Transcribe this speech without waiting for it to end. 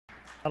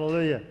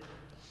Hallelujah.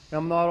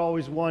 I'm not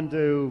always one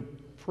to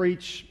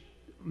preach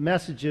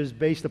messages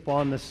based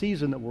upon the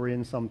season that we're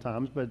in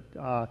sometimes, but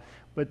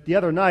the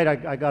other night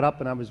I got up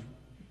and I was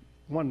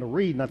wanting to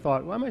read, and I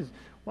thought, why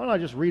don't I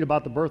just read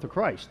about the birth of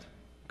Christ?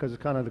 Because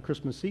it's kind of the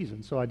Christmas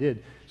season. So I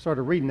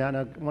started reading that, and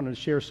I wanted to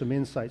share some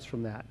insights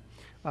from that.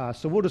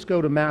 So we'll just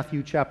go to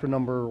Matthew chapter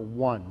number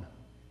 1.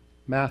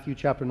 Matthew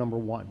chapter number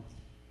 1.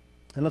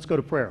 And let's go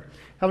to prayer.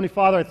 Heavenly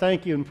Father, I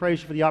thank you and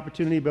praise you for the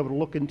opportunity to be able to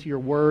look into your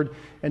word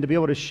and to be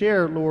able to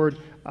share, Lord,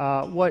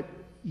 what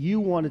you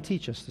want to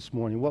teach us this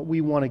morning, what we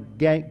want to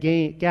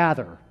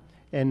gather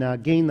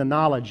and gain the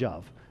knowledge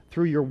of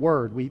through your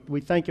word.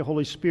 We thank you,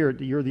 Holy Spirit,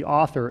 that you're the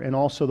author and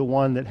also the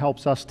one that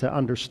helps us to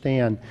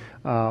understand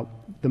the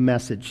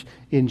message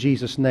in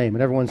Jesus' name.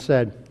 And everyone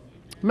said,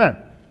 Amen.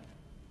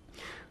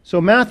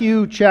 So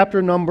Matthew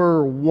chapter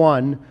number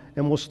 1,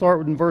 and we'll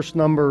start in verse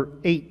number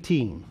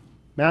 18.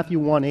 Matthew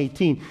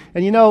 1:18.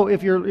 And you know,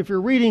 if you're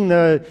reading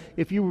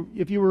if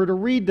you were to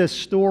read this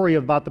story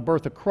about the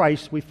birth of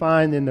Christ, we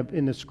find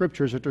in the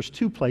scriptures that there's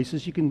two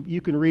places. You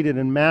can read it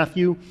in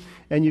Matthew,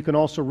 and you can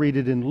also read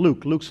it in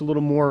Luke. Luke's a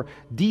little more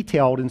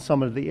detailed in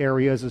some of the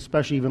areas,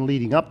 especially even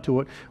leading up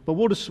to it. But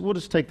we'll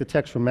just take the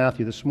text from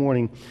Matthew this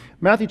morning.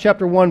 Matthew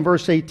chapter 1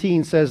 verse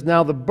 18 says,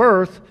 "Now the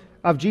birth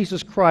of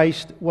Jesus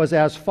Christ was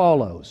as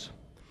follows.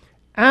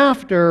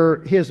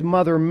 After his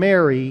mother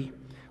Mary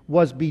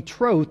was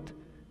betrothed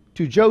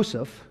to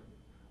Joseph,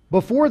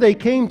 before they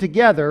came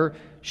together,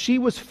 she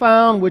was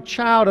found with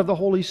child of the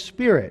Holy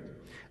Spirit.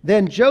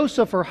 Then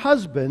Joseph, her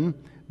husband,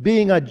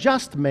 being a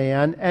just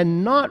man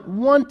and not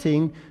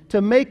wanting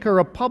to make her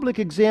a public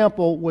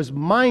example, was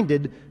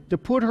minded to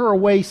put her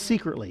away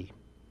secretly."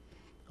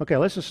 Okay,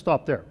 let's just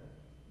stop there.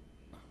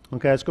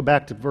 Okay, let's go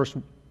back to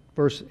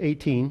verse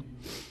 18.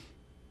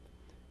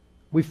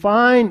 We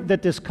find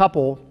that this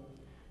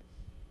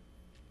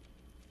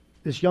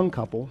young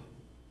couple,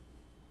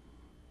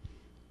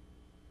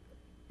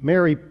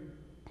 Mary,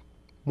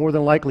 more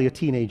than likely a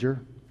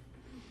teenager,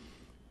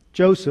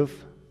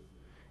 Joseph,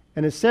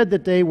 and it said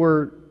that they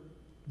were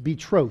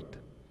betrothed,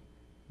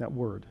 that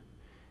word.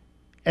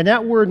 And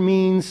that word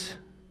means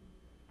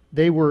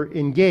they were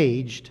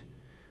engaged,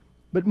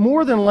 but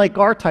more than like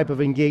our type of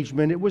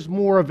engagement, it was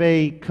more of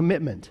a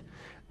commitment.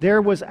 They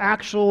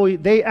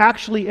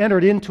actually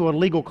entered into a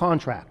legal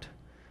contract.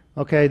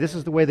 Okay, this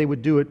is the way they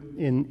would do it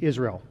in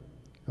Israel.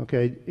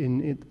 Okay,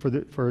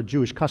 for a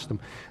Jewish custom.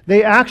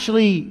 They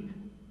actually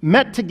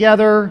met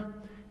together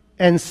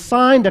and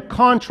signed a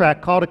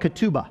contract called a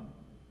ketubah.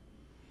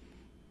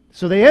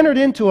 So they entered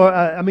into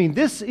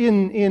this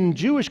in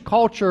Jewish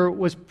culture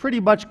was pretty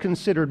much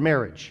considered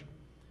marriage.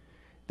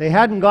 They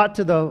hadn't got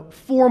to the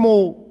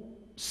formal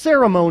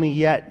ceremony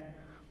yet,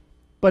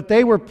 but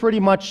they were pretty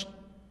much,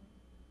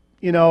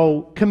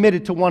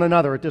 committed to one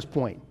another at this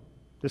point.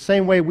 The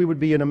same way we would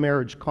be in a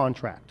marriage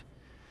contract.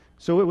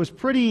 So it was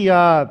pretty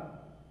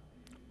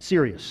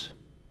serious.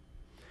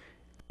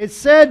 It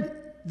said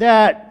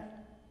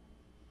that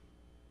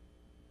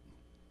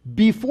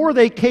before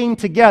they came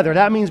together,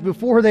 that means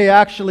before they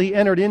actually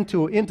entered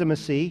into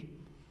intimacy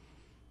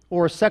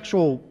or a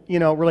sexual,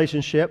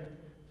 relationship,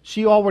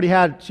 she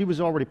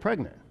was already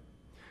pregnant.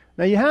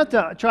 Now you have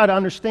to try to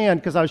understand,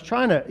 because I was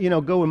trying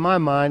to, go in my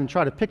mind and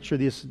try to picture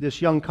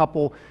this young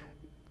couple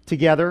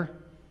together,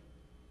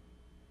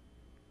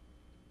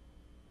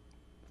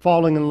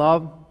 falling in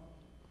love,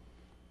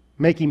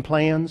 making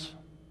plans,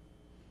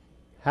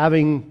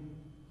 having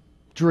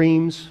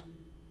dreams,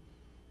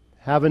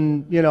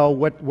 having,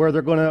 where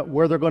they're going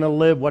to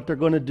live, what they're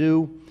going to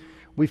do.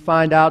 We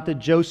find out that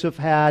Joseph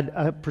had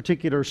a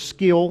particular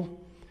skill.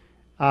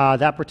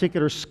 That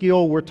particular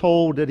skill, we're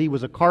told that he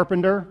was a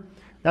carpenter.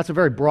 That's a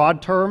very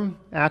broad term,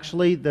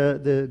 actually,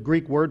 the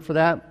Greek word for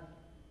that.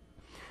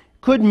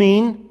 Could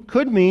mean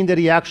that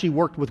he actually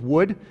worked with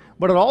wood,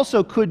 but it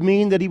also could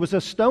mean that he was a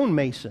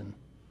stonemason.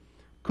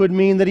 Could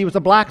mean that he was a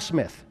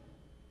blacksmith.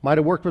 Might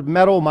have worked with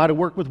metal, might have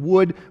worked with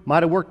wood,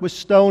 might have worked with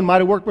stone, might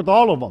have worked with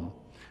all of them.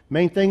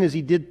 Main thing is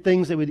he did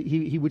things that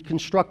he would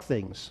construct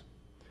things.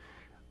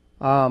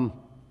 I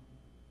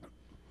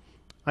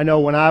know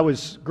when I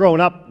was growing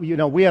up, we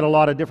had a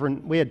lot of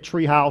we had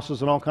tree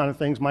houses and all kind of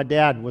things. My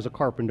dad was a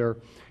carpenter,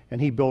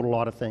 and he built a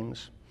lot of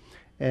things.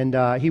 And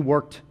he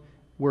worked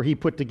where he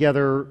put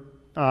together,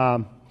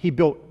 he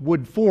built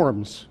wood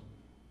forms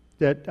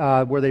that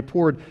where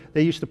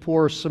they used to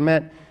pour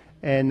cement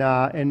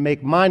and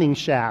make mining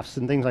shafts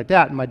and things like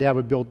that. And my dad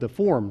would build the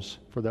forms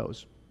for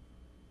those.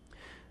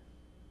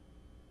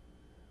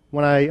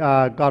 When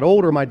I got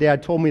older, my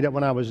dad told me that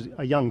when I was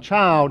a young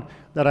child,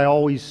 that I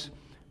always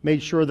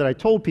made sure that I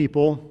told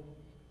people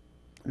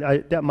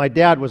that my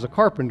dad was a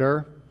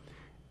carpenter,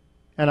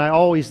 and I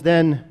always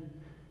then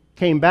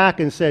came back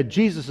and said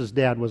Jesus'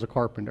 dad was a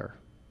carpenter.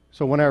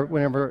 So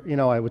whenever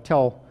I would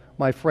tell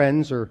my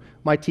friends or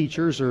my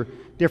teachers or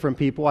different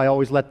people, I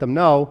always let them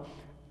know,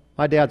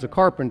 my dad's a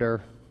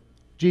carpenter,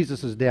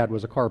 Jesus' dad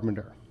was a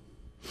carpenter.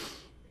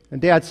 And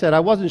Dad said, I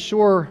wasn't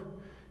sure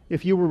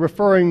if you were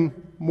referring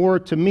more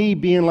to me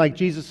being like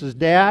Jesus'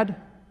 dad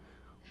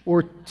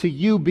or to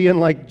you being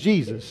like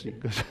Jesus.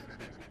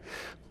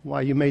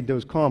 why you made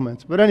those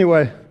comments. But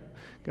anyway,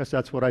 I guess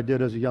that's what I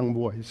did as a young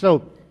boy.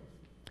 So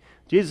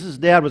Jesus'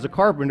 dad was a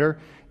carpenter,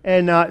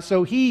 and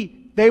so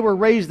they were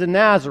raised in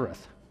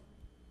Nazareth,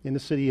 in the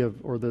city of,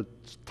 or the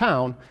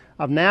town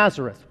of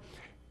Nazareth.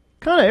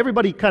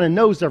 Everybody kind of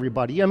knows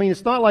everybody. I mean,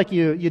 it's not like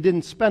you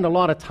didn't spend a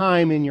lot of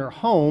time in your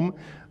home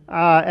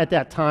at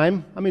that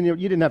time. I mean, you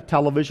didn't have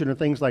television or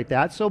things like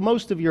that. So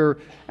most of your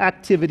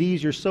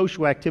activities, your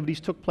social activities,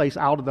 took place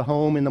out of the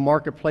home in the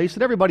marketplace,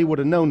 and everybody would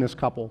have known this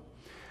couple.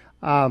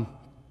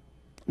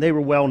 They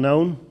were well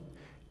known.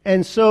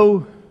 And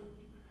so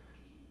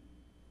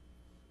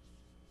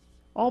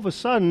all of a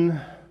sudden,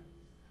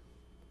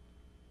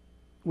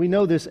 we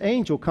know this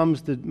angel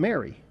comes to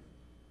Mary.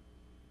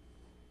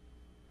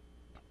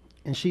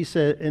 And she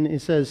said, and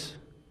it says,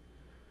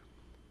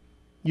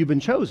 "You've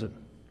been chosen."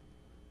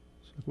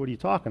 What are you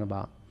talking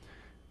about?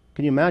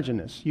 Can you imagine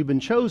this? You've been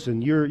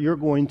chosen. You're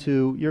going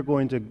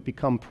to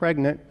become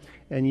pregnant,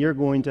 and you're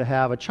going to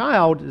have a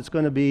child that's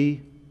going to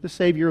be the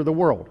Savior of the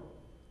world.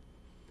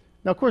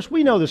 Now, of course,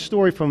 we know the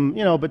story from,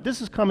 but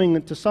this is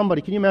coming to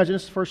somebody. Can you imagine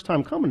this is the first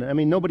time coming? I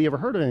mean, nobody ever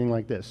heard of anything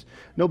like this.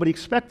 Nobody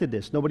expected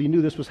this. Nobody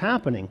knew this was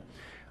happening.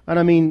 And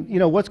I mean,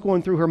 what's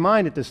going through her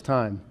mind at this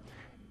time?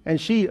 And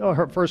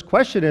her first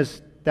question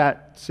is,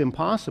 that's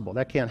impossible.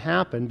 That can't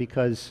happen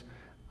because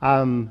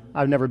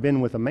I've never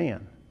been with a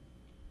man.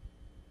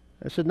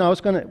 I said, no,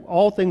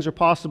 all things are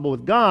possible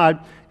with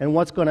God, and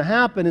what's going to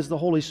happen is the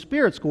Holy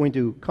Spirit's going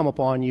to come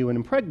upon you and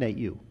impregnate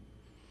you.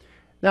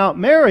 Now,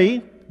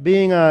 Mary,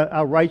 being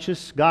a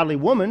righteous, godly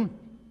woman,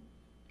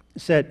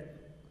 said,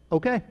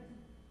 okay.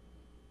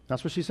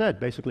 That's what she said,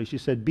 basically. She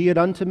said, "Be it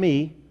unto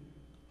me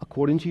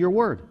according to your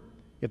word."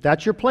 If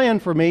that's your plan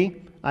for me,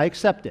 I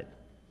accept it.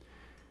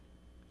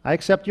 I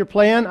accept your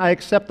plan. I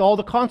accept all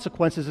the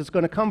consequences that's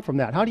going to come from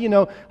that. How do you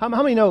know? How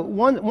many know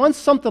once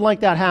something like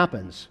that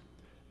happens,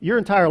 your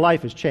entire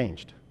life is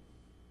changed?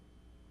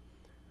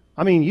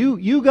 I mean,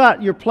 you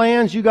got your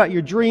plans, you got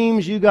your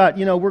dreams, you got,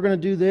 we're going to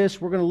do this,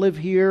 we're going to live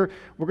here,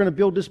 we're going to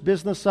build this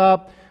business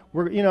up,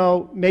 we're,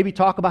 maybe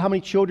talk about how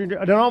many children,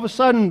 and then all of a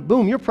sudden,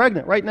 boom, you're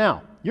pregnant right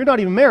now. You're not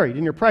even married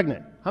and you're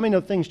pregnant. How many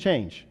know things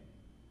change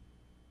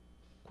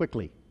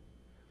quickly?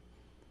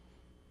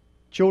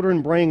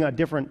 Children bring a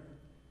different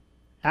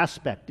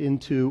aspect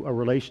into a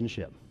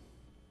relationship.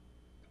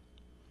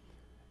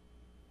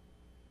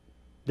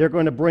 They're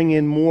going to bring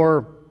in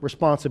more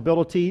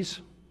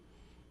responsibilities.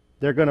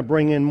 They're going to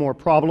bring in more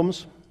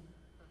problems.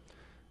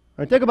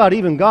 I mean, think about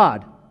even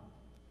God.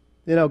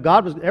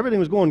 Everything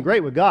was going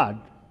great with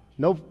God.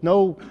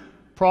 No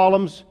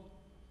problems.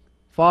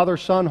 Father,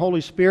 Son,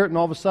 Holy Spirit, and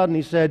all of a sudden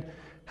He said,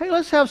 "Hey,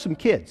 let's have some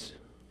kids.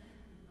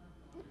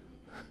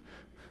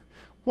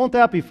 Won't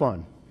that be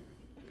fun?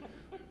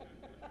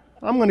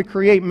 I'm going to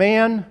create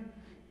man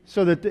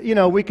so that,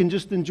 we can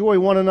just enjoy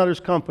one another's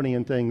company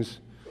and things."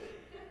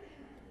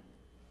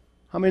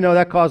 How many know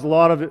that caused a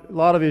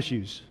lot of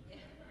issues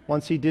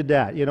once He did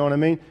that? You know what I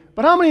mean?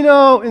 But how many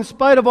know, in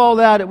spite of all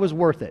that, it was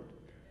worth it?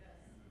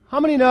 How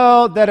many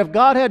know that if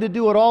God had to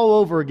do it all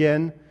over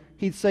again,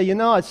 He'd say,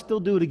 I'd still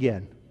do it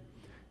again.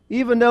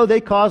 Even though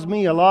they cause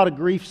me a lot of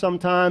grief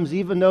sometimes,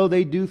 even though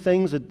they do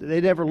things that they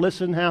never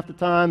listen half the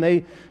time,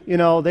 they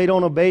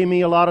don't obey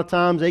me a lot of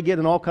times, they get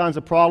in all kinds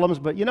of problems,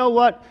 but you know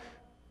what?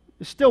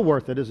 It's still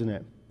worth it, isn't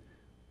it?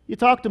 You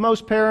talk to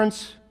most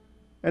parents,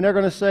 and they're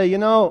going to say,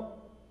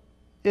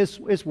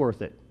 it's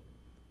worth it.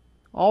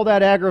 All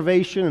that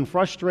aggravation and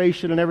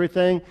frustration and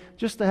everything,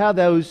 just to have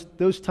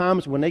those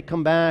times when they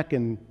come back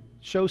and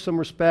show some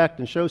respect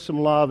and show some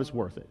love, it's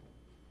worth it.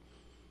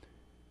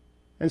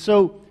 And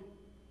so,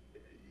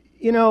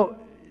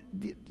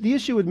 the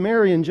issue with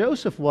Mary and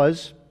Joseph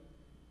was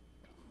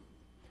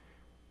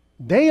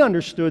they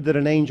understood that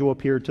an angel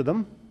appeared to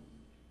them.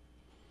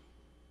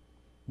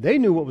 They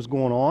knew what was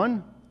going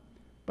on.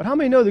 But how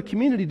many know the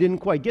community didn't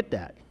quite get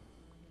that?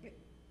 You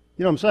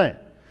know what I'm saying?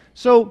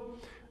 So,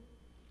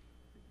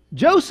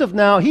 Joseph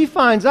now, he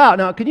finds out.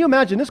 Now, can you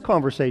imagine this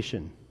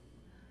conversation?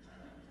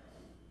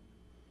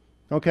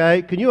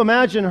 Okay? Can you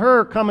imagine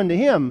her coming to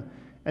him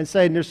and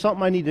saying, "There's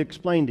something I need to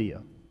explain to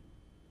you"?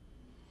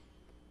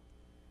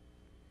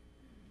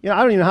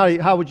 I don't even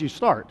know how would you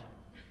start?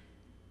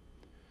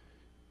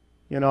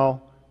 I'm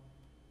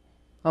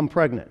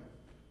pregnant.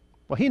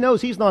 Well, he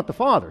knows he's not the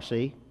father,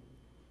 see?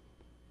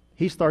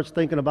 He starts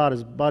thinking about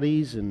his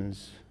buddies and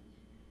his,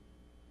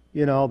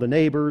 the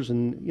neighbors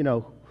and,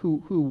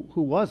 who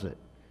was it?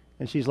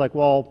 And she's like,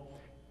 well,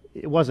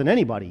 it wasn't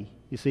anybody,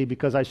 you see,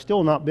 because I've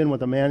still not been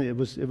with a man. It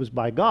was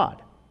by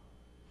God.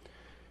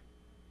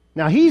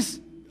 Now,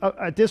 he's,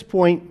 at this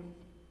point,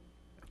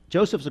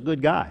 Joseph's a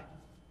good guy.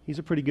 He's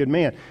a pretty good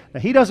man. Now,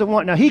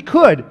 he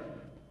could,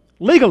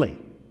 legally,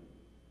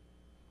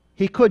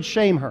 he could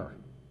shame her.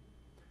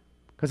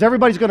 Because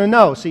everybody's going to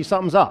know, see,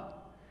 something's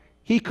up.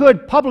 He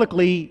could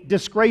publicly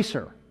disgrace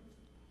her.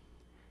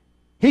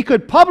 He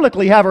could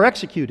publicly have her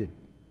executed,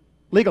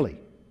 legally,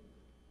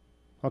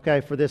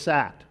 for this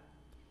act.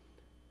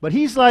 But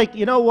he's like,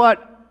 you know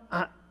what?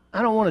 I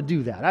don't want to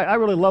do that. I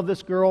really love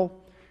this girl.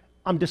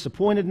 I'm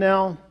disappointed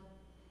now.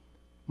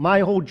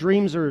 My whole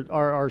dreams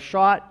are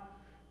shot.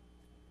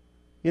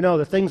 You know,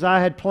 the things I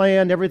had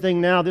planned,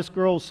 everything now, this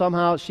girl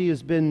somehow, she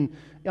has been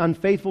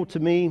unfaithful to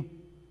me.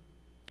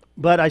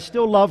 But I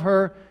still love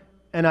her,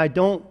 and I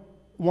don't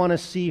want to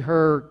see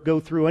her go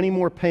through any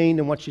more pain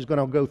than what she's going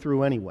to go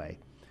through anyway.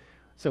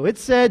 So it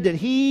said that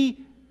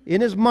he,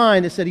 in his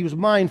mind, it said he was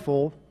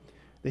mindful,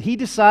 that he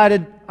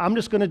decided, I'm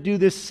just going to do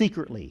this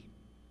secretly.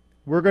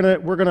 We're going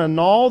to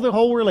annul the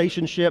whole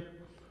relationship.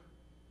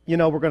 You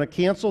know, we're going to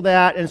cancel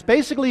that. And it's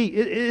basically,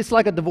 it's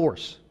like a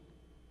divorce.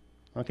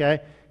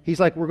 Okay? He's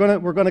like, we're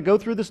going to go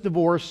through this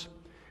divorce.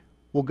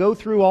 We'll go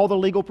through all the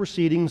legal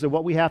proceedings and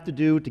what we have to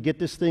do to get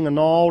this thing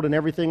annulled and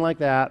everything like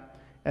that.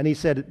 And he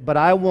said, but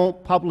I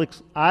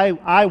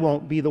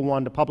won't be the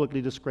one to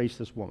publicly disgrace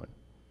this woman.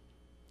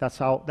 That's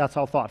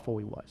how thoughtful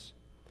he was.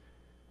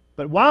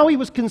 But while he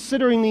was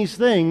considering these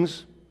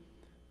things,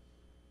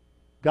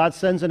 God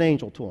sends an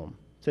angel to him.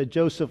 Said,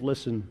 Joseph,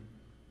 listen,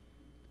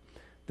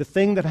 the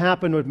thing that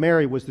happened with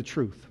Mary was the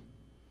truth.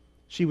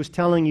 She was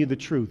telling you the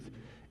truth.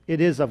 It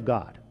is of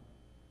God.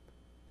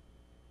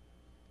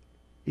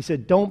 He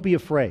said, don't be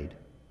afraid.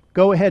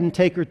 Go ahead and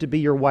take her to be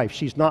your wife.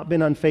 She's not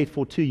been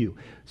unfaithful to you.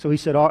 So he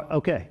said,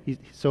 okay.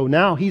 So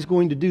now he's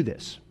going to do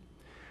this.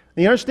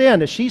 And you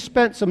understand that she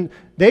spent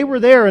they were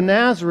there in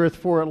Nazareth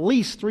for at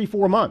least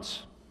 3-4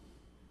 months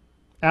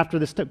after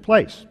this took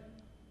place.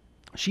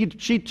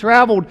 She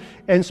traveled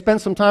and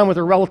spent some time with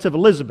her relative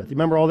Elizabeth. You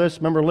remember all this?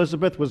 Remember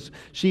Elizabeth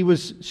she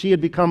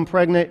had become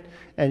pregnant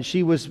and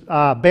she was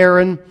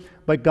barren,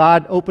 but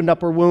God opened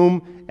up her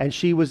womb and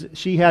she was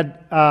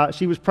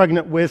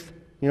pregnant with,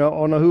 you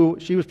know who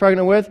she was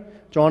pregnant with?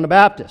 John the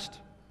Baptist.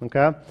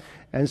 Okay?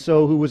 And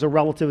so who was a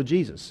relative of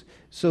Jesus.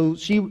 So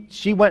she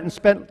went and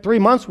spent 3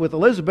 months with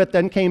Elizabeth,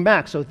 then came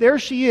back. So there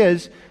she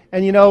is,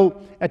 and you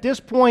know, at this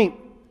point,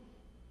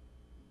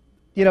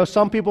 you know,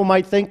 some people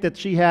might think that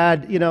she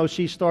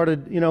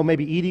started, you know,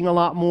 maybe eating a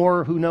lot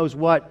more, who knows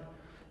what,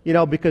 you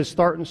know, because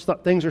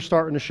things are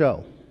starting to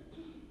show.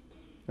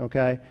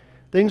 Okay?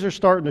 Things are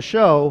starting to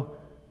show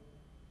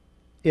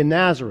in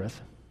Nazareth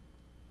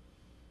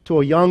to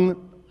a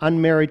young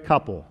unmarried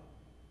couple.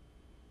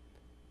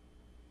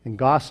 And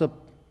gossip,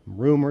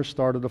 rumors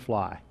started to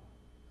fly.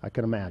 I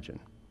can imagine.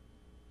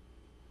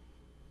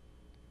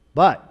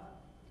 But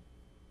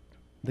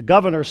the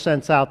governor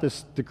sends out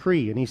this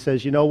decree, and he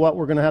says, you know what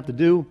we're going to have to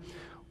do?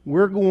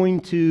 We're going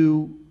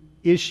to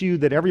issue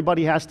that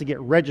everybody has to get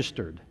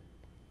registered,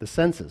 the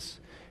census.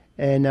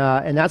 And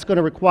that's going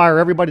to require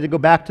everybody to go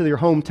back to their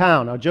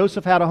hometown. Now,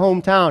 Joseph had a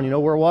hometown. You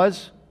know where it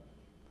was?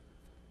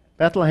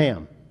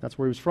 Bethlehem. That's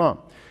where he was from.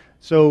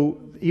 So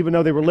even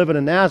though they were living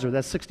in Nazareth,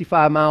 that's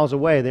 65 miles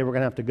away, they were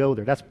going to have to go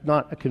there. That's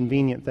not a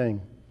convenient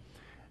thing.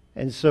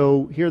 And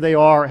so here they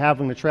are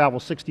having to travel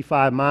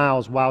 65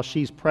 miles while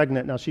she's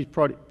pregnant. Now, she's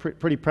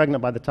pretty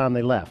pregnant by the time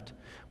they left.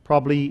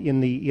 Probably in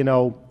the, you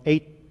know,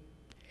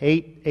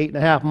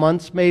 8.5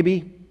 months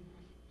maybe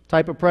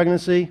type of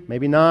pregnancy,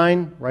 maybe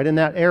 9, right in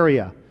that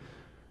area.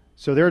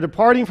 So they're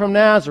departing from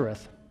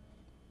Nazareth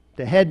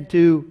to head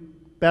to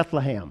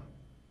Bethlehem.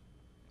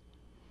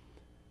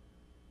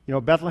 You know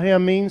what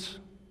Bethlehem means?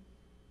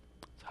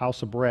 It's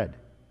house of bread.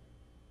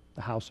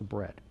 The house of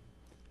bread.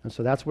 And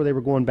so that's where they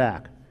were going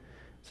back.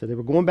 So they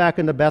were going back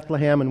into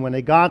Bethlehem, and when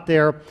they got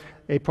there,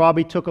 it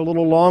probably took a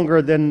little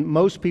longer than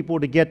most people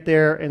to get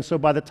there, and so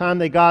by the time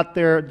they got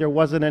there, there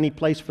wasn't any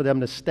place for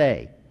them to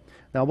stay.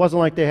 Now, it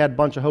wasn't like they had a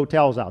bunch of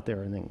hotels out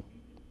there or anything,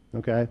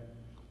 okay?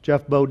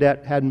 Jeff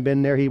Bodette hadn't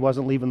been there. He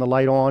wasn't leaving the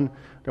light on.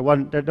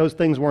 Those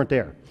things weren't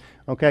there,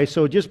 okay?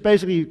 So just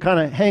basically kind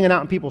of hanging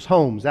out in people's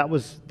homes. That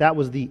was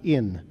the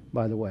inn,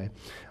 by the way.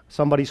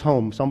 Somebody's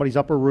home, somebody's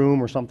upper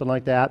room or something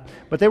like that,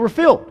 but they were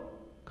filled.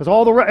 Because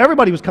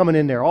everybody was coming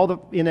in there.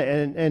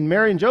 And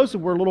Mary and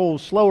Joseph were a little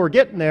slower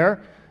getting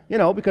there, you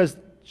know, because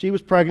she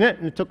was pregnant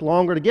and it took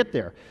longer to get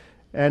there.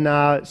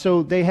 And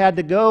so they had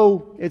to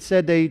go. It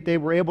said they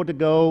were able to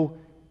go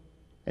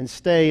and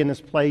stay in this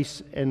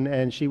place,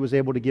 and she was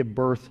able to give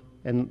birth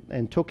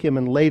and took him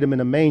and laid him in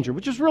a manger,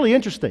 which is really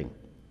interesting.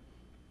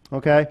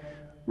 Okay?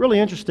 Really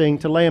interesting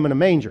to lay him in a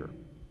manger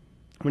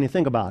when you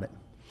think about it.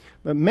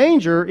 But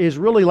manger is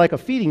really like a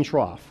feeding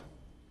trough.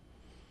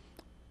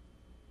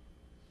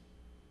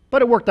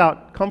 But it worked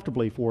out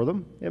comfortably for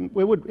them.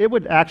 It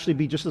would actually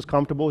be just as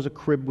comfortable as a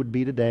crib would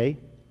be today,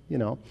 you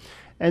know.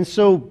 And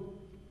so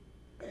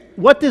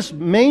what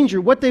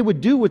they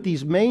would do with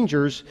these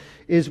mangers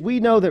is, we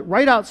know that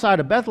right outside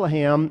of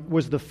Bethlehem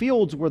was the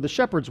fields where the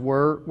shepherds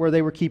were, where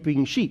they were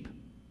keeping sheep.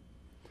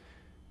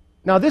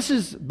 Now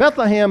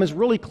Bethlehem is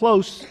really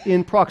close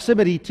in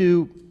proximity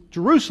to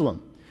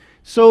Jerusalem.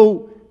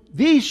 So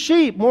these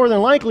sheep more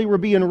than likely were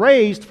being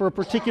raised for a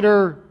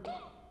particular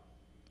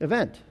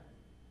event.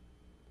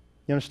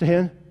 You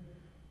understand?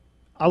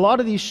 A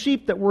lot of these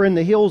sheep that were in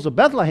the hills of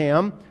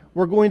Bethlehem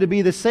were going to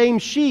be the same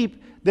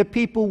sheep that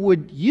people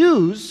would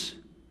use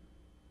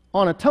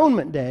on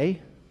Atonement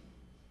Day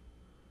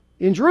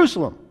in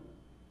Jerusalem,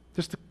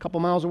 just a couple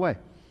miles away.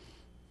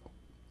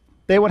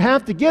 They would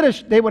have to get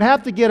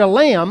a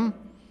lamb,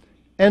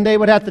 and they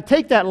would have to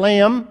take that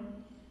lamb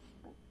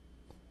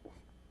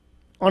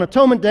on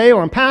Atonement Day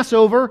or on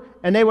Passover,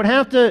 and they would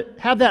have to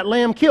have that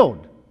lamb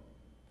killed.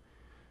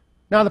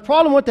 Now, the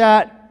problem with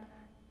that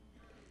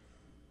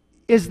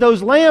is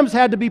those lambs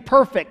had to be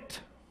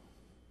perfect.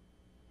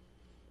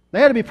 They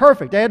had to be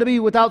perfect. They had to be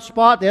without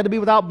spot. They had to be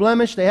without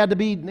blemish. They had to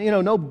be,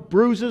 no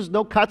bruises,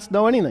 no cuts,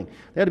 no anything.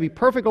 They had to be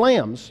perfect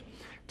lambs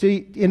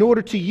in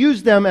order to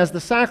use them as the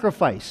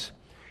sacrifice.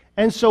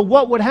 And so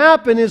what would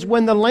happen is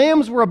when the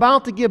lambs were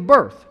about to give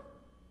birth,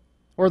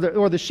 or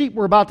the sheep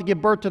were about to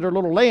give birth to their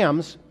little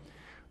lambs,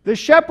 the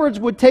shepherds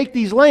would take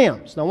these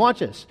lambs. Now watch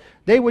this.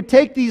 They would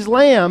take these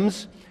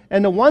lambs,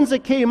 and the ones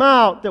that came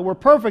out that were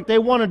perfect, they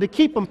wanted to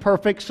keep them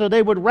perfect, so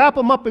they would wrap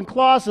them up in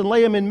cloths and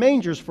lay them in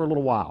mangers for a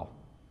little while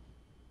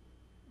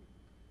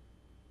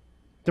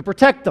to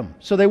protect them,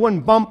 so they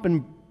wouldn't bump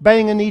and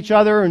bang into each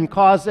other and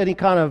cause any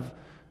kind of,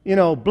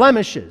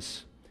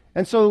 blemishes.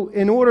 And so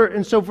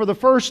for the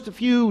first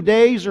few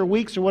days or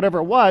weeks or whatever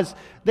it was,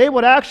 they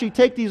would actually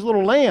take these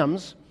little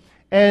lambs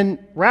and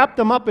wrap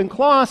them up in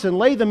cloths and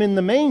lay them in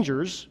the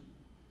mangers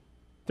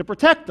to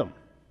protect them.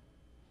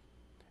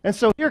 And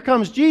so here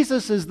comes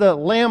Jesus as the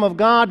Lamb of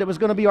God that was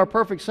going to be our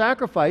perfect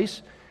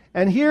sacrifice.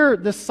 And here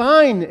the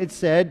sign, it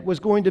said, was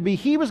going to be,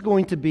 he was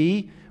going to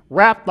be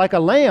wrapped like a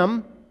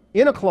lamb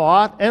in a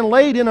cloth and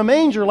laid in a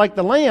manger like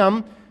the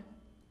lamb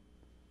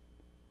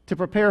to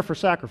prepare for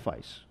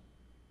sacrifice.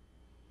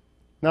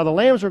 Now the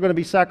lambs were going to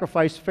be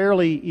sacrificed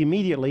fairly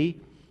immediately.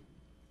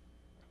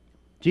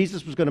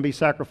 Jesus was going to be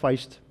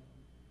sacrificed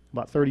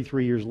about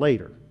 33 years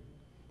later.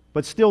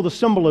 But still the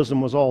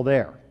symbolism was all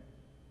there.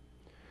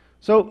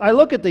 So I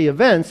look at the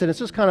events, and it's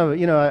just kind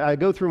of, I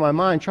go through my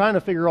mind trying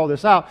to figure all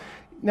this out.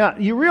 Now,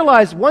 you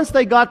realize once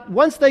they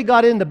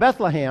got into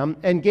Bethlehem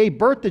and gave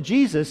birth to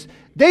Jesus,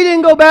 they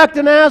didn't go back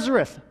to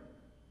Nazareth.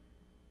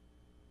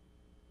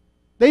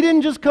 They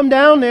didn't just come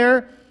down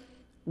there,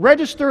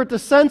 register at the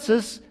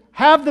census,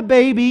 have the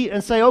baby,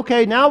 and say,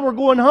 okay, now we're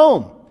going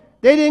home.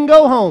 They didn't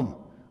go home.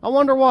 I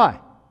wonder why.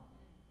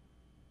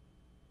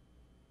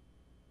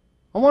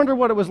 I wonder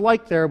what it was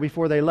like there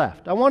before they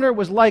left. I wonder what it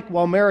was like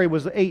while Mary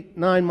was 8,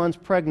 9 months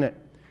pregnant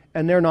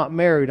and they're not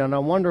married. And I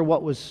wonder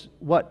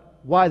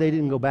why they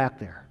didn't go back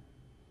there.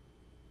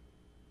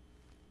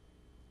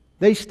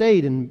 They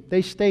stayed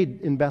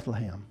in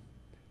Bethlehem.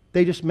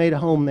 They just made a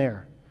home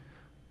there.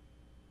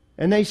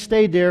 And they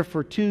stayed there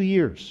for 2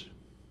 years.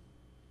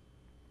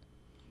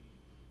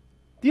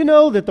 Do you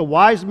know that the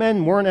wise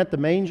men weren't at the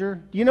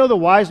manger? Do you know the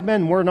wise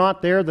men were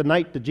not there the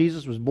night that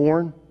Jesus was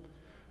born?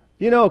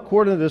 Do you know,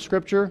 according to the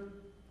Scripture,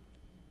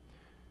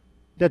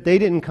 that they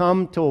didn't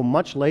come till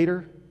much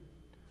later?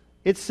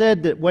 It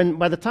said that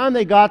by the time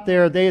they got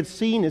there, it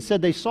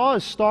said they saw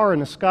a star in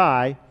the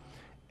sky,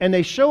 and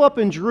they show up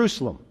in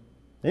Jerusalem.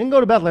 They didn't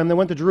go to Bethlehem, they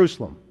went to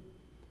Jerusalem.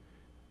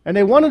 And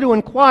they wanted to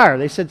inquire.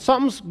 They said,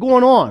 something's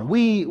going on.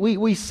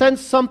 We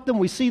sensed something.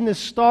 We seen this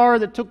star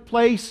that took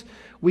place.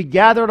 We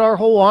gathered our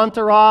whole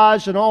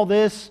entourage and all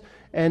this.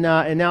 And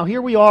now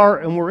here we are,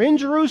 and we're in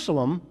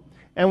Jerusalem.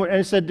 And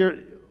it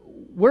said,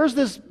 where's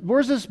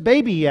this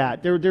baby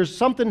at? There's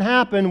something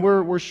happened.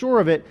 We're sure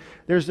of it.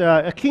 There's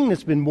a king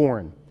that's been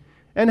born.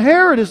 And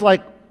Herod is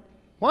like,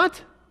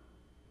 what?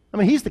 I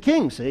mean, he's the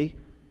king, see?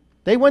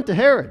 They went to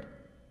Herod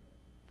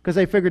because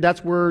they figured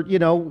that's where,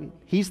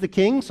 he's the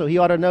king, so he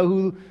ought to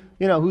know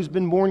who's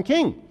been born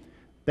king.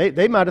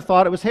 They might have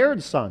thought it was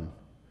Herod's son.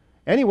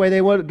 Anyway,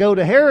 they would go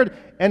to Herod,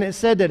 and it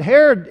said that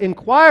Herod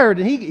inquired,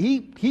 and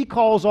he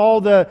calls all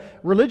the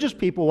religious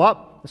people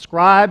up, the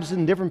scribes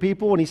and different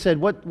people, and he said,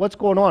 what's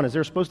going on? Is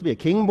there supposed to be a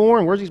king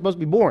born? Where's he supposed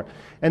to be born?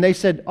 And they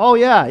said, oh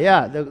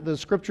yeah, the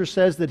Scripture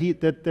says that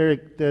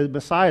the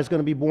Messiah is going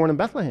to be born in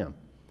Bethlehem.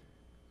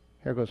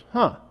 Herod goes,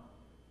 huh.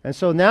 And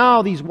so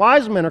now these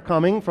wise men are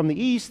coming from the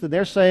east, and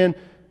they're saying,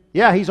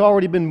 yeah, he's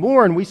already been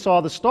born. We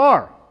saw the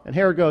star. And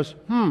Herod goes,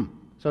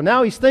 So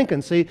now he's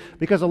thinking, see,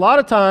 because a lot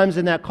of times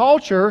in that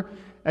culture,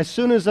 as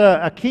soon as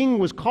a king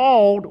was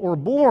called or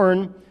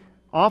born,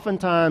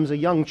 oftentimes a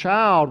young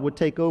child would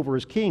take over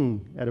as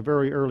king at a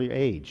very early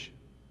age.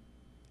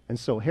 And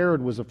so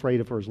Herod was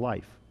afraid for his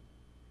life.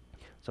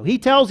 So he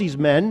tells these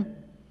men,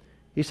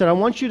 he said, I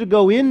want you to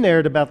go in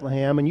there to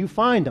Bethlehem and you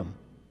find him.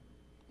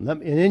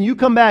 And then you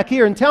come back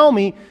here and tell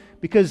me,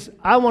 because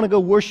I want to go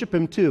worship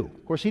him too.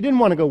 Of course, he didn't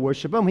want to go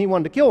worship him. He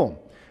wanted to kill him.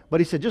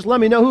 But he said, just let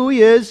me know who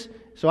he is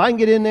so I can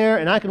get in there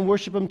and I can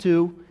worship him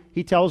too.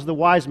 He tells the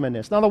wise men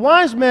this. Now, the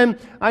wise men,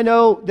 I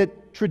know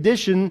that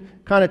tradition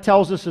kind of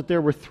tells us that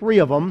there were 3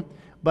 of them,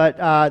 but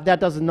that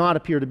does not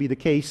appear to be the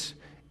case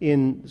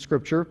in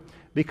Scripture,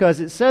 because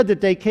it said that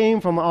they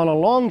came from on a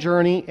long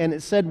journey, and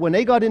it said when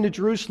they got into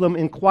Jerusalem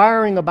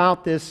inquiring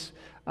about this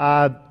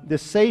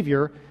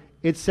Savior,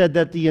 it said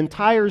that the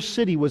entire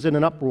city was in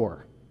an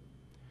uproar,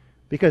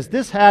 because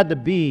this had to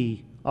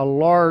be a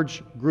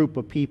large group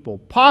of people,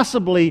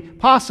 possibly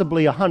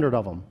 100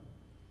 of them.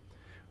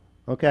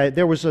 Okay,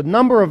 there was a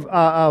number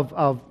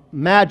of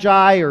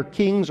magi or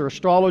kings or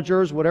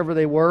astrologers, whatever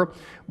they were,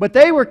 but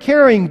they were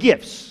carrying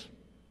gifts.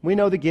 We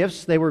know the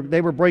gifts. They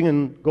were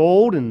bringing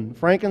gold and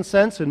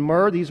frankincense and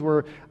myrrh. These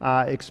were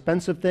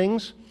expensive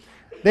things.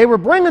 they were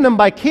bringing them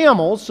by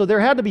camels, so there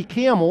had to be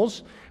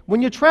camels.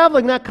 When you're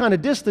traveling that kind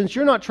of distance,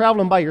 you're not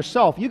traveling by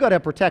yourself. You got to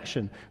have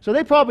protection. So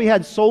they probably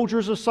had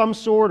soldiers of some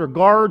sort or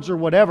guards or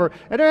whatever,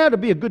 and there had to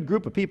be a good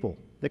group of people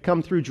that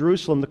come through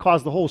Jerusalem to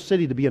cause the whole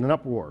city to be in an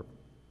uproar.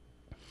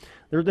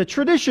 The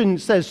tradition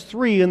says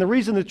 3, and the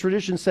reason the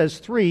tradition says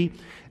 3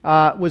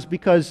 was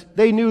because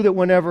they knew that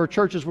whenever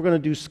churches were going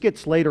to do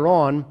skits later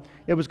on,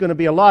 it was going to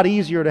be a lot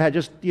easier to have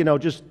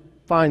just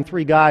find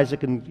 3 guys that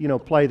can,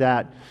 play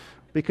that.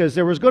 Because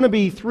there was going to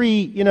be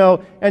 3,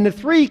 and the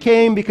 3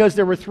 came because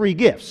there were 3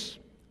 gifts.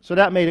 So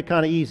that made it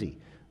kind of easy.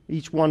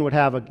 Each one would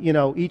have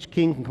each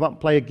king can come up and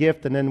play a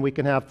gift, and then we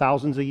can have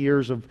thousands of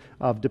years of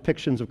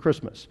depictions of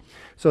Christmas.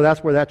 So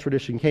that's where that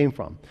tradition came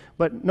from.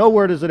 But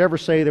nowhere does it ever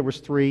say there was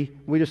 3.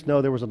 We just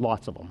know there was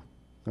lots of them.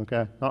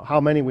 Okay? How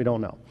many, we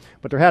don't know.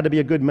 But there had to be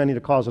a good many to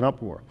cause an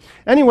uproar.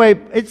 Anyway,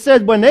 it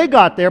said when they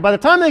got there, by the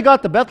time they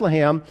got to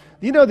Bethlehem,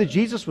 that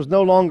Jesus was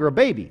no longer a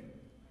baby.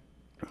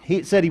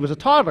 He said he was a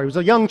toddler. He was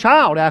a young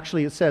child,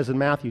 actually, it says in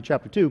Matthew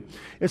chapter 2.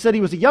 It said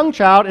he was a young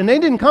child, and they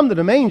didn't come to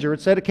the manger.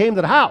 It said it came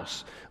to the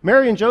house.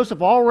 Mary and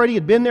Joseph already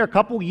had been there a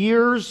couple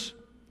years.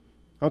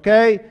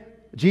 Okay?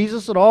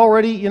 Jesus had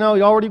already,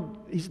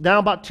 he's now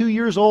about 2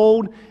 years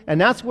old, and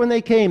that's when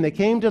they came. They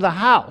came to the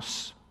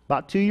house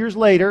about 2 years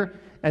later,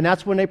 and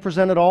that's when they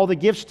presented all the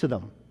gifts to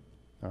them.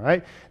 All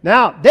right?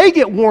 Now, they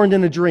get warned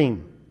in a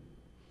dream.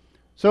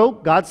 So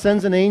God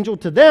sends an angel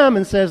to them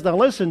and says, now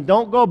listen,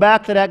 don't go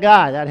back to that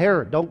guy, that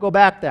Herod. Don't go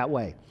back that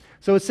way.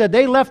 So it said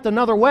they left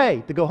another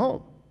way to go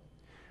home.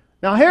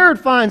 Now Herod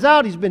finds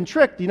out he's been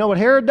tricked. You know what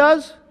Herod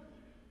does?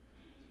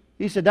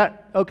 He said,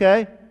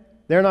 okay,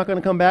 they're not going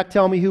to come back,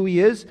 tell me who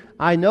he is.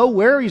 I know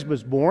where he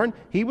was born.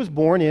 He was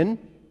born in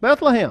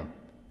Bethlehem.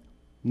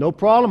 No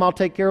problem, I'll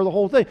take care of the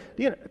whole thing.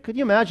 Can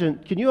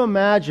you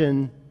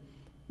imagine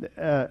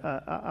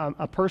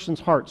a person's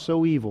heart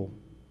so evil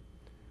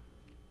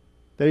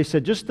that he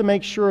said, just to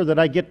make sure that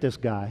I get this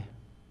guy,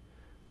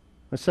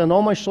 I send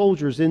all my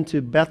soldiers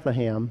into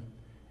Bethlehem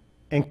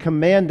and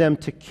command them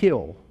to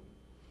kill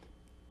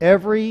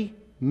every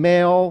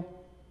male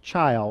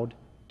child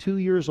 2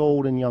 years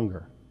old and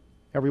younger.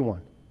 Every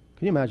one.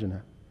 Can you imagine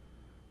that?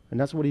 And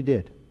that's what he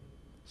did.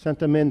 Sent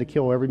them in to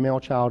kill every male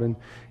child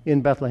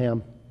in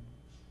Bethlehem.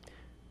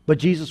 But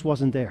Jesus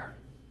wasn't there.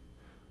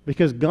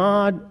 Because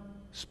God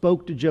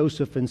spoke to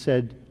Joseph and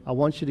said, I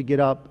want you to get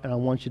up and I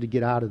want you to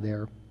get out of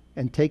there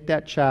and take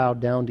that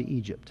child down to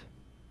Egypt.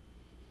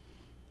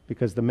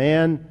 Because the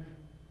man,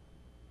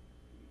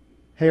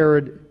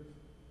 Herod,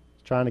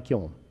 is trying to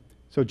kill him.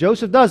 So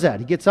Joseph does that.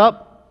 He gets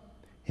up,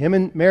 him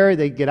and Mary,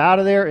 they get out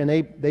of there, and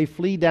they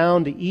flee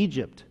down to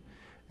Egypt.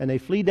 And they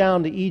flee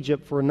down to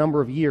Egypt for a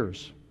number of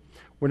years.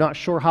 We're not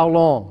sure how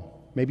long.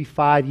 Maybe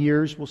 5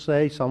 years, we'll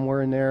say,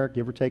 somewhere in there,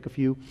 give or take a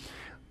few.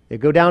 They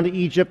go down to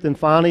Egypt, and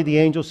finally the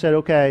angel said,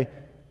 okay,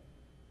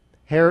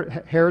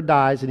 Herod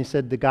dies, and he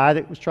said, the guy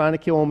that was trying to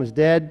kill him is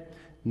dead.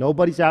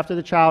 Nobody's after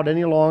the child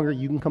any longer.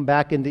 You can come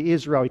back into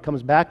Israel. He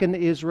comes back into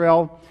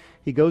Israel.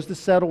 He goes to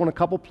settle in a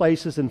couple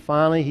places, and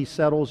finally he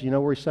settles. You know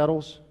where he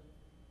settles?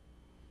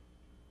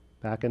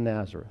 Back in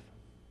Nazareth.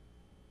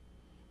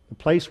 The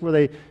place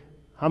where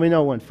how many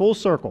know, went full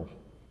circle?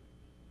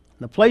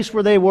 The place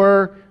where they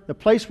were, the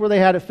place where they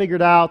had it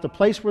figured out, the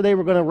place where they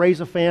were going to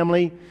raise a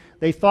family.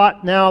 They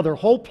thought now their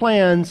whole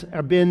plans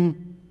have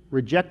been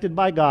rejected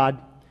by God.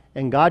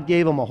 And God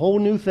gave them a whole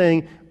new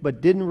thing, but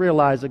didn't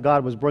realize that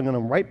God was bringing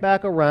them right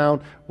back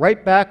around,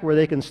 right back where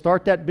they can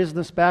start that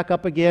business back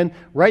up again,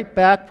 right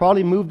back,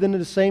 probably moved into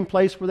the same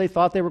place where they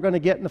thought they were going to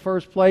get in the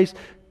first place.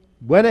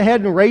 Went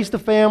ahead and raised a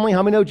family.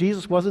 How many know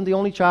Jesus wasn't the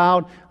only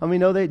child? How many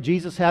know that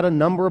Jesus had a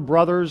number of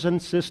brothers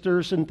and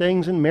sisters and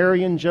things, and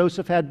Mary and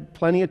Joseph had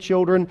plenty of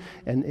children,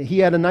 and he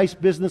had a nice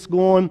business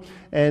going,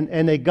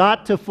 and they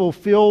got to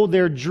fulfill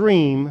their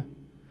dream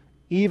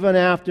even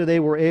after they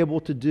were able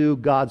to do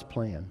God's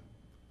plan.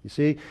 You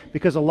see?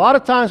 Because a lot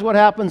of times what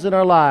happens in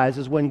our lives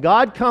is when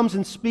God comes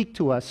and speaks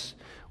to us,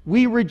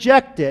 we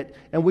reject it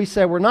and we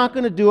say we're not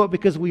going to do it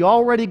because we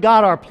already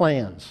got our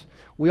plans.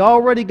 We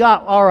already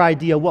got our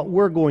idea what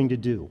we're going to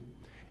do.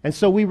 And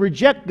so we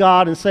reject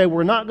God and say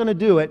we're not going to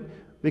do it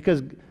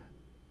because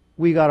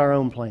we got our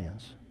own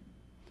plans.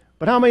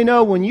 But how many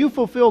know when you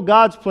fulfill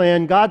God's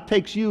plan, God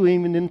takes you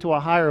even into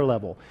a higher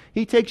level.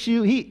 He takes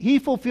you, He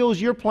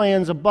fulfills your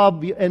plans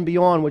above and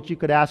beyond what you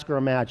could ask or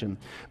imagine.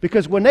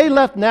 Because when they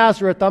left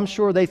Nazareth, I'm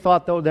sure they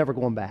thought they were never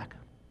going back.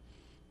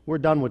 We're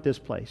done with this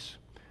place.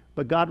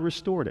 But God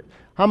restored it.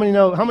 How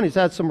many's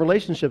had some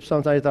relationships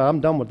sometimes thought, I'm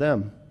done with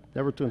them.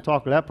 Never to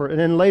talk to that person. And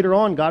then later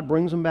on, God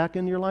brings them back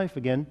into your life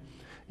again.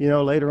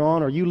 Later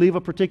on, or you leave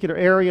a particular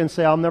area and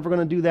say, I'm never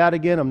going to do that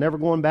again, I'm never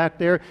going back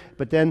there.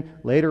 But then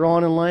later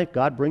on in life,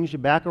 God brings you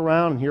back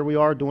around, and here we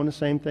are doing the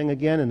same thing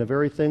again, and the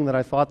very thing that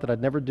I thought that I'd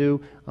never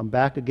do, I'm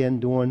back again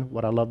doing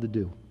what I love to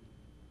do.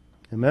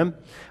 Amen?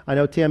 I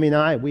know Tammy and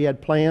I, we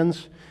had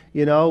plans,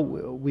 we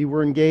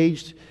were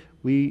engaged,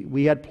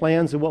 we had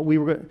plans of what we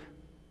were going to...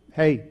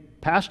 Hey,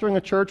 pastoring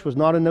a church was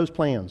not in those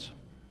plans.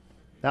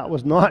 That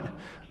was not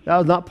That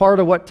was not part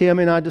of what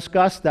Tammy and I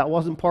discussed. That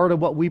wasn't part of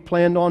what we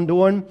planned on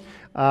doing.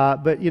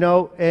 But,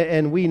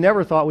 and we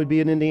never thought we'd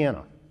be in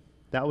Indiana.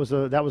 That was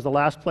the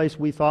last place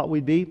we thought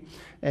we'd be.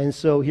 And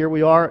so here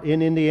we are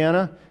in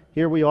Indiana.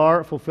 Here we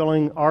are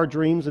fulfilling our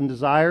dreams and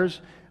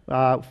desires.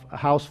 A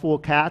house full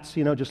of cats,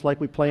 just like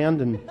we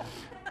planned. And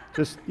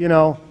just,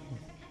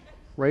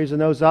 raising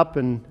those up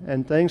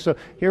and things. So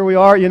here we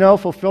are,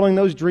 fulfilling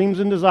those dreams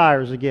and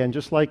desires again,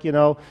 just like,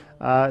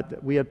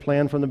 we had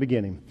planned from the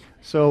beginning.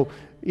 So,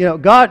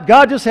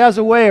 God just has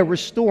a way of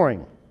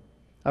restoring,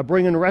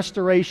 bringing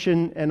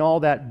restoration and all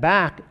that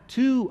back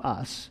to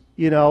us,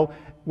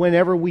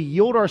 whenever we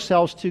yield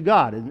ourselves to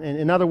God. And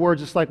in other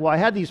words, it's like, well, I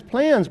had these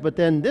plans, but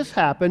then this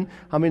happened.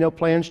 How many know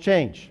plans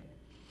change?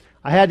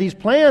 I had these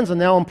plans, and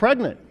now I'm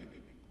pregnant.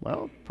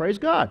 Well, praise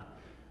God.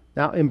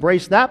 Now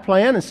embrace that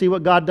plan and see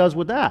what God does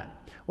with that.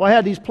 Well, I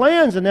had these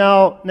plans, and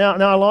now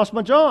I lost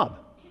my job.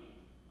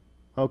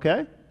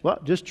 Okay? Well,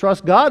 just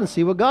trust God and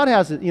see what God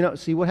has.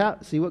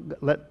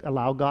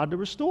 Allow God to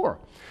restore.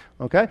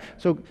 Okay?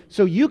 So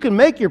you can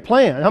make your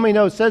plan. How many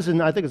know it says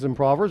I think it's in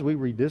Proverbs, we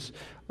read this,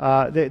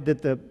 that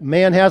the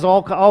man has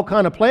all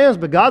kind of plans,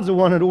 but God's the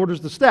one that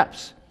orders the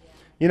steps.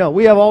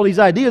 We have all these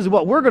ideas of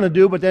what we're going to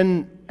do, but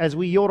then as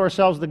we yield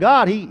ourselves to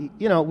God,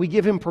 we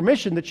give Him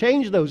permission to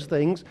change those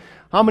things.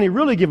 How many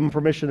really give Him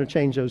permission to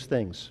change those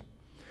things?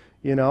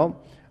 We have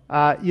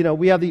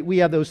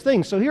those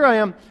things. So here I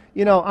am,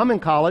 I'm in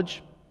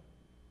college,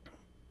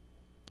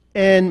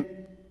 and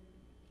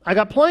I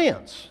got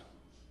plans.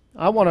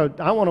 I want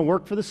to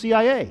work for the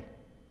CIA.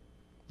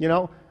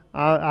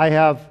 I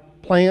have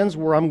plans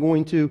where I'm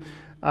going to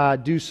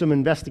do some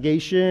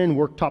investigation,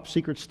 work top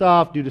secret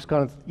stuff, do this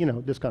kind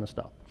of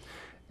stuff.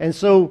 And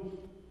so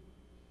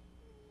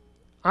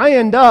I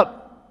end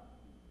up,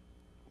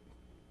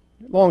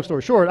 long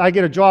story short, I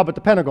get a job at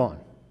the Pentagon,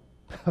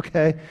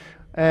 okay,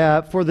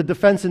 for the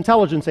Defense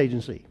Intelligence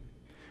Agency.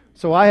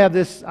 So I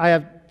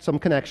have some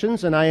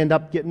connections, and I end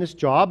up getting this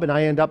job, and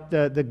I end up,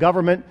 the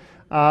government,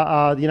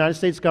 the United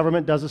States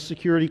government does a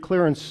security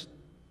clearance.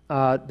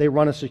 They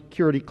run a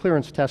security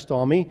clearance test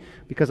on me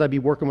because I'd be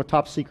working with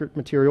top secret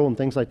material and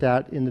things like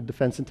that in the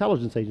Defense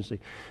Intelligence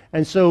Agency.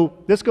 And so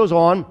this goes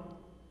on.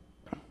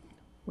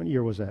 What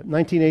year was that?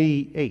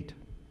 1988.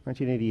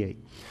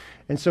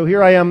 And so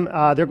here I am.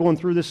 They're going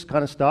through this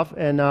kind of stuff,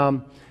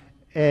 and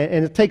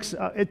it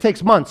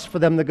takes months for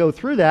them to go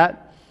through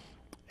that.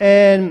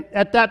 And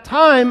at that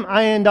time,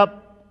 I end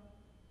up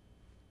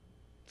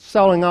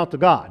selling out to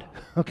God.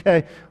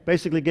 Okay,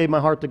 basically gave my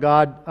heart to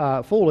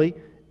God fully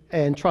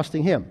and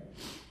trusting Him.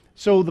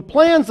 So the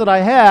plans that I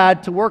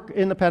had to work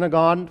in the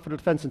Pentagon for the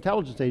Defense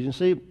Intelligence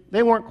Agency,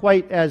 they weren't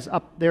quite as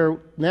up there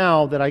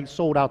now that I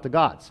sold out to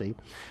God, see.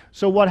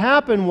 So what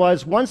happened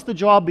was, once the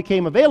job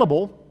became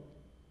available,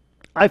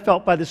 I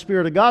felt by the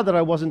Spirit of God that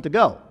I wasn't to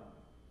go.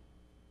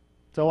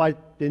 So I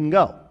didn't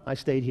go. I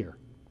stayed here.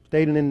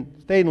 Stayed in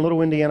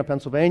Little Indiana,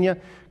 Pennsylvania.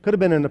 Could have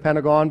been in the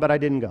Pentagon, but I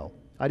didn't go.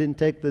 I didn't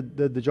take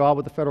the job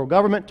with the federal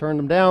government, turned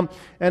them down,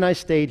 and I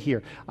stayed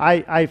here.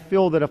 I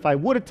feel that if I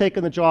would have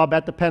taken the job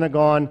at the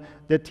Pentagon,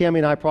 that Tammy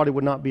and I probably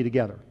would not be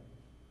together.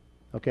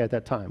 Okay, at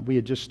that time. We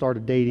had just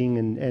started dating,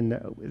 and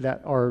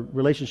that our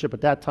relationship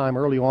at that time,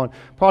 early on,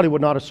 probably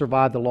would not have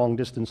survived the long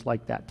distance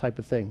like that type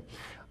of thing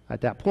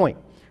at that point.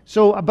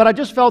 So, but I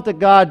just felt that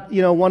God,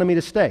 wanted me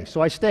to stay, so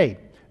I stayed.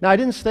 Now, I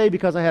didn't stay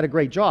because I had a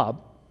great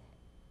job.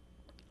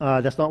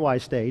 That's not why I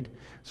stayed.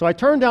 So I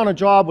turned down a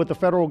job with the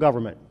federal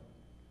government,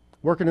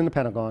 working in the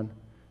Pentagon.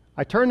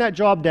 I turned that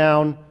job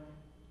down,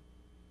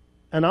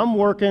 and I'm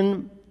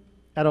working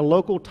at a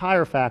local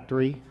tire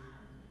factory,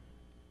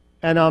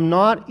 and I'm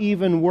not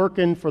even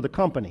working for the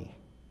company.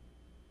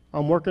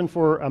 I'm working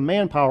for a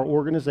manpower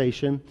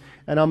organization,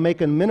 and I'm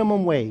making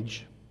minimum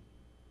wage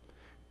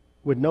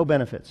with no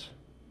benefits.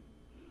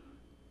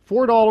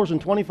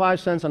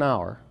 $4.25 an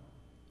hour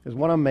is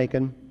what I'm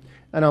making,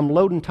 and I'm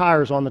loading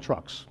tires on the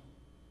trucks.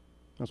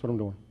 That's what I'm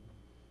doing.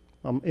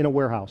 I'm in a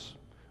warehouse,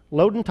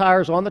 loading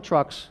tires on the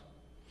trucks,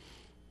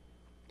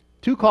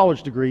 2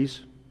 college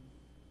degrees,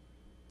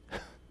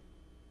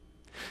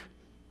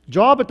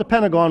 job at the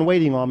Pentagon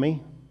waiting on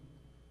me,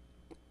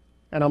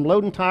 and I'm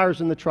loading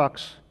tires in the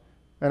trucks,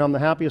 and I'm the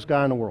happiest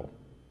guy in the world.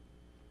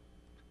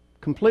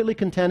 Completely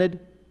contented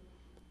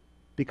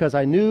because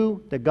I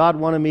knew that God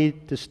wanted me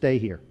to stay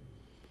here.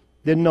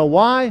 Didn't know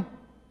why,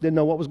 didn't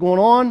know what was going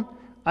on.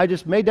 I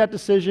just made that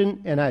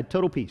decision, and I had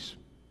total peace.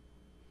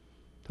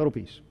 Total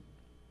peace.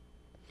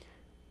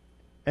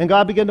 And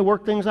God began to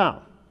work things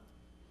out.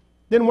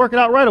 Didn't work it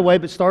out right away,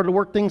 but started to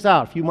work things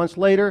out. A few months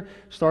later,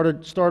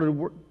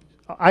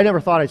 I never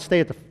thought I'd stay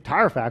at the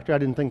tire factory. I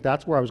didn't think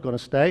that's where I was going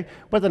to stay.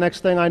 But the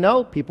next thing I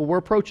know, people were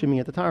approaching me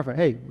at the tire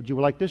factory. Hey, would you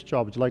like this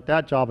job? Would you like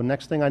that job? And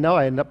next thing I know,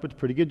 I ended up with a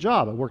pretty good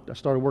job. I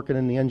started working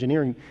in the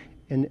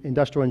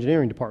industrial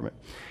engineering department.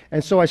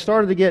 And so I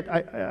started to get,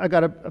 I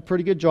got a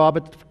pretty good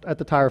job at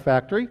the tire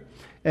factory.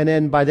 And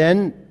then by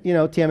then,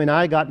 Tammy and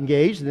I got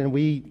engaged, and then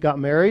we got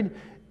married.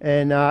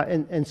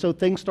 And so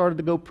things started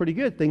to go pretty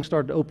good. Things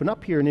started to open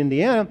up here in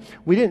Indiana.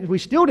 We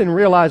still didn't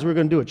realize we were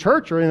going to do a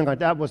church or anything like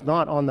that. Was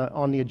not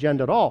on the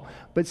agenda at all.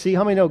 But see,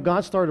 how many know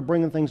God started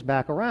bringing things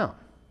back around?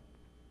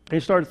 And you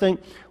started to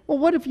think, well,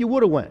 what if you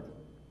would have went?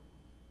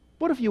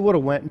 What if you would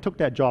have went and took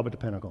that job at the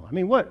Pentagon?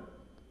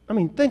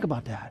 Think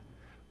about that.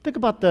 Think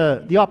about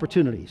the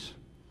opportunities.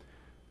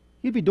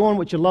 You'd be doing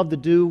what you love to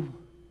do.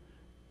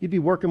 You'd be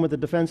working with the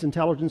Defense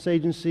Intelligence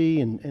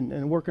Agency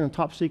and working on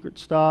top secret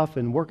stuff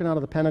and working out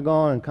of the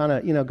Pentagon and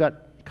got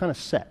kind of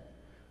set.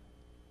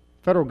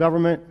 Federal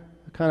government,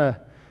 kind of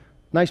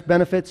nice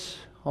benefits,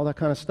 all that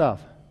kind of stuff.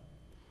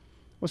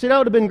 Well, see, that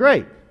would have been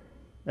great.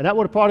 And that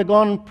would have probably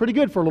gone pretty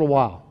good for a little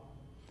while.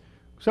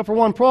 Except for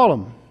one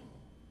problem.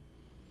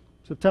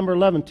 September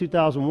 11,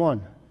 2001.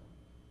 There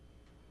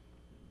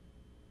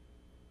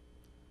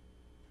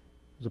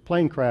was a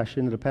plane crash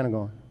into the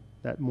Pentagon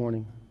that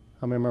morning.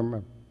 How many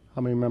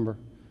remember?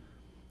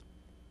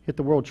 Hit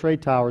the World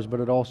Trade Towers, but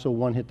it also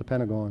hit the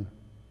Pentagon.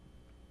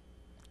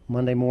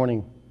 Monday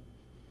morning,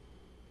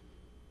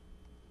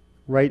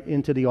 right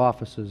into the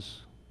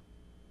offices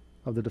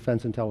of the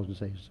Defense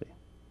Intelligence Agency.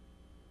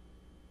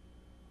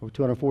 Over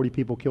 240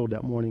 people killed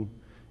that morning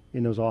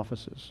in those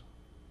offices.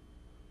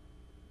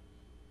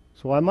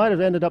 So I might have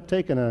ended up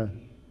taking a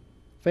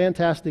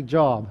fantastic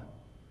job.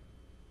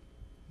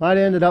 Might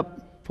have ended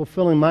up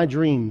fulfilling my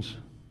dreams,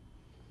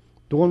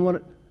 doing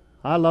what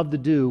I love to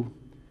do,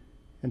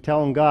 and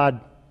telling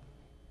God,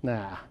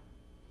 nah,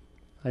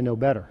 I know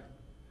better.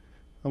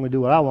 I'm going to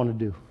do what I want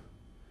to do.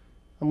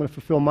 I'm going to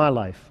fulfill my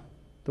life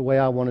the way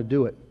I want to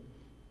do it,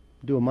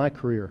 doing my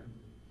career.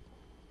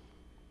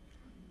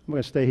 I'm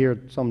going to stay here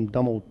at some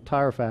dumb old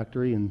tire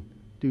factory and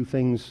do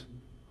things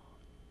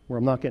where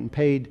I'm not getting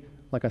paid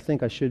like I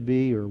think I should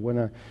be, or when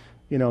I,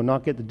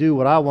 not get to do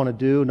what I want to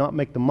do, not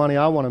make the money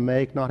I want to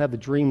make, not have the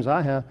dreams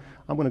I have.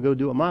 I'm going to go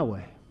do it my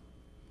way.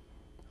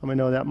 I mean,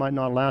 no, that might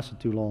not have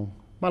lasted too long.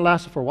 Might have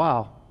lasted for a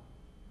while.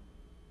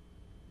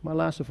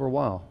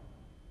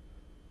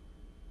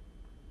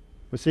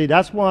 But see,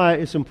 that's why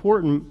it's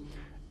important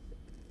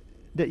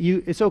that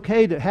it's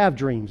okay to have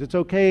dreams. It's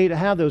okay to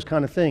have those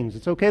kind of things.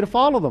 It's okay to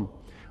follow them.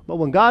 But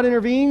when God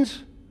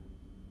intervenes,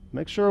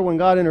 make sure when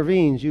God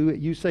intervenes,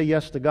 you say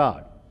yes to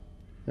God.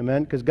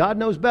 Amen? Because God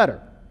knows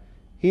better.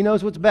 He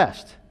knows what's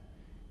best.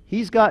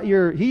 He's got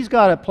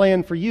a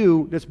plan for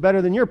you that's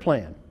better than your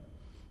plan.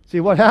 See,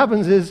 what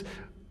happens is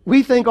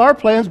we think our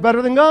plan's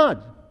better than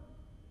God.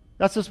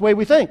 That's just the way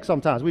we think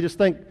sometimes. We just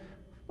think,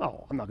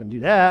 oh, I'm not going to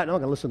do that. I'm not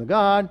going to listen to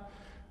God.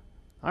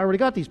 I already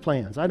got these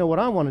plans. I know what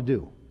I want to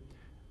do.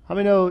 How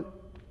many know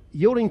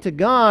yielding to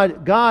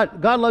God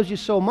loves you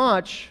so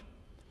much.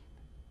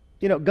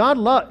 Can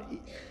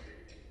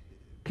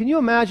you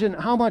imagine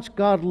how much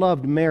God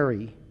loved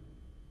Mary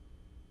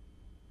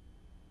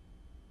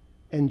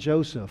and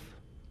Joseph,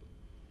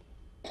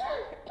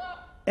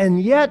 and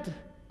yet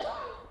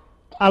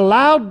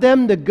allowed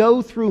them to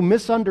go through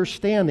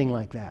misunderstanding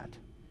like that?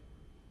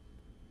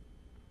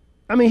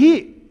 I mean,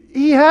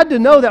 he had to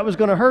know that was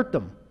going to hurt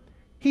them.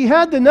 He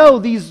had to know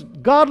these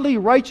godly,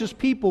 righteous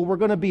people were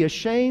going to be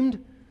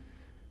ashamed.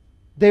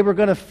 They were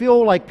going to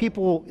feel like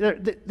people,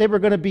 they were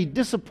going to be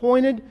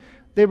disappointed.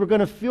 They were going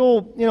to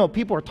feel,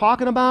 people are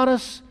talking about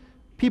us.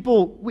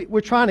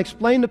 We're trying to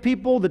explain to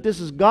people that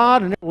this is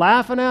God, and they're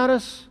laughing at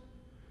us.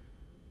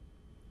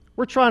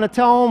 We're trying to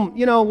tell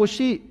them,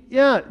 she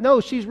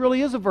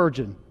really is a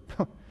virgin.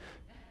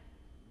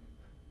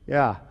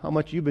 Yeah, how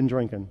much you've been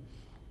drinking,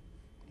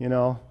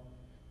 Now,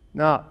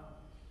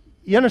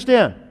 you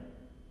understand?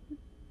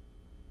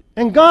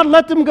 And God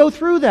let them go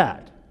through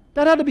that.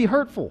 That had to be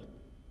hurtful.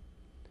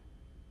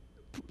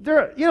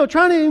 They're,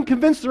 trying to even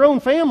convince their own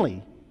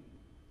family.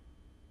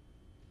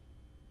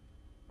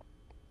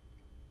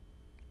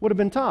 Would have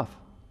been tough.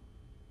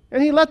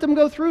 And He let them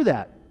go through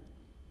that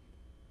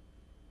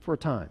for a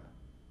time.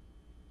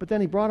 But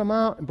then He brought them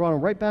out and brought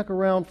them right back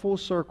around full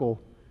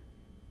circle,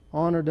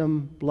 honored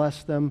them,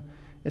 blessed them.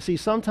 And see,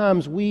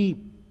 sometimes we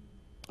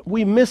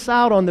miss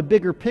out on the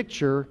bigger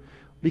picture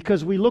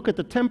because we look at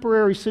the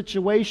temporary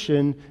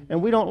situation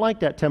and we don't like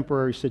that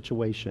temporary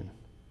situation.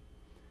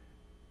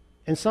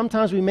 And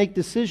sometimes we make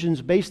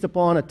decisions based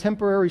upon a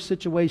temporary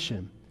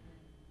situation.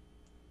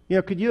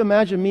 Could you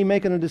imagine me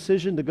making a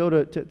decision to go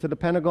to the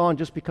Pentagon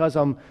just because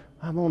I'm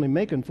only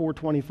making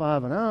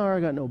 $4.25 an hour, I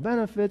got no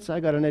benefits,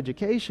 I got an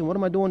education, what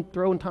am I doing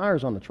throwing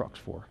tires on the trucks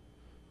for?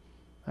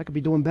 I could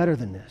be doing better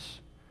than this.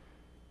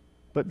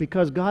 But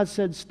because God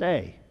said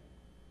stay,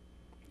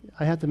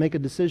 I have to make a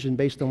decision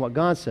based on what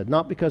God said,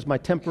 not because my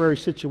temporary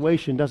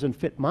situation doesn't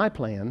fit my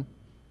plan.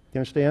 You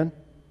understand?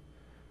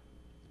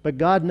 But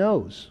God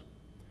knows.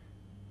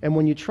 And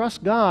when you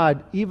trust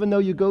God, even though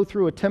you go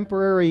through a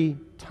temporary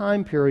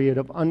time period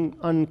of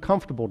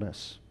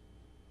uncomfortableness,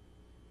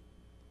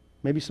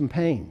 maybe some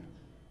pain,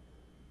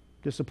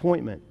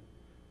 disappointment,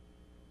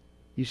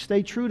 you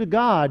stay true to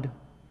God,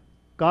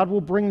 God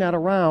will bring that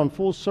around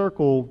full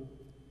circle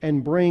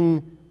and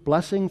bring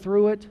blessing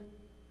through it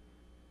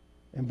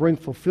and bring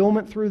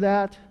fulfillment through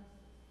that.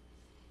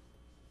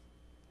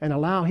 and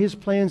allow His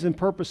plans and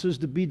purposes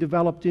to be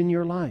developed in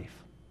your life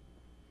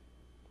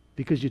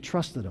because you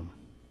trusted Him.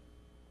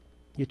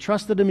 You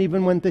trusted Him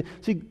even when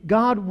see,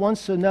 God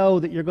wants to know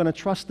that you're going to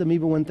trust Him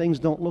even when things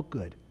don't look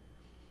good.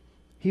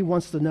 He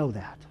wants to know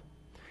that.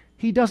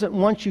 He doesn't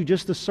want you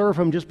just to serve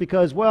Him just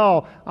because,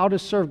 well, I'll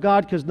just serve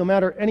God because no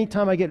matter any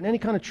time I get in any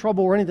kind of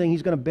trouble or anything,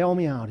 He's going to bail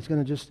me out. He's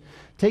going to just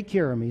take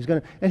care of me.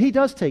 And He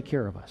does take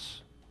care of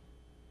us.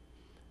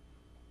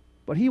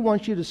 But He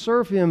wants you to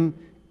serve Him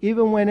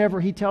even whenever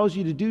He tells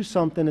you to do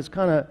something that's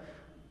kind of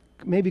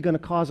maybe going to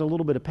cause a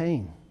little bit of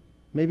pain,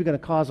 maybe going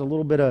to cause a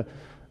little bit of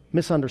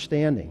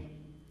misunderstanding,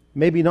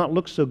 maybe not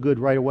look so good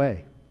right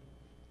away.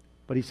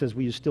 But He says,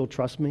 will you still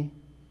trust me?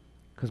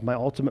 Because my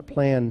ultimate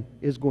plan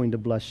is going to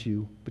bless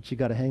you, but you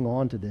got to hang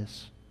on to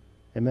this.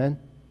 Amen?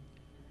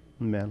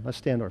 Amen. Let's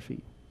stand to our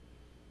feet.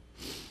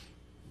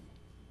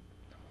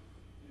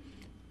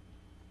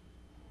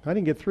 I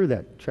didn't get through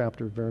that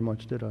chapter very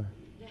much, did I?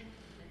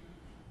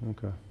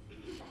 Okay.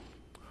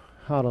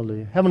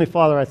 Hallelujah. Heavenly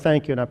Father, I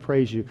thank You and I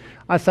praise You.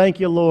 I thank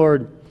You,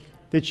 Lord,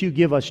 that You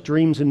give us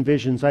dreams and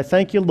visions. I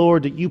thank You,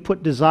 Lord, that You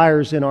put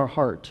desires in our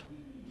heart.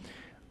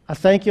 I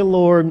thank You,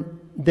 Lord,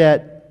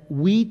 that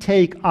we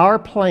take our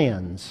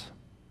plans,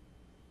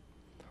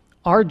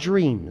 our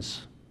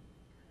dreams,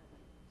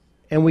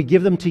 and we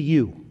give them to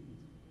You.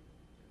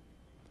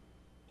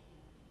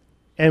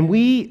 And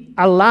we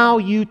allow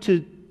You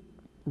to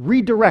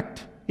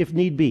redirect if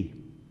need be.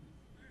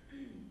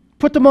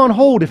 Put them on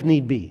hold if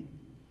need be.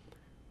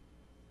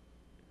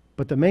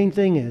 But the main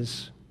thing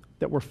is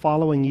that we're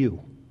following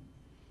You.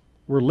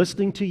 We're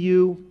listening to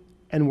You,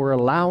 and we're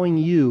allowing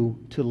You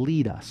to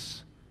lead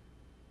us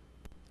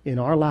in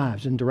our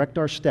lives and direct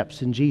our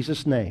steps in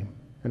Jesus' name.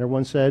 And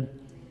everyone said,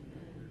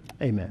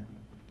 Amen.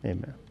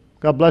 Amen.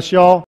 God bless y'all.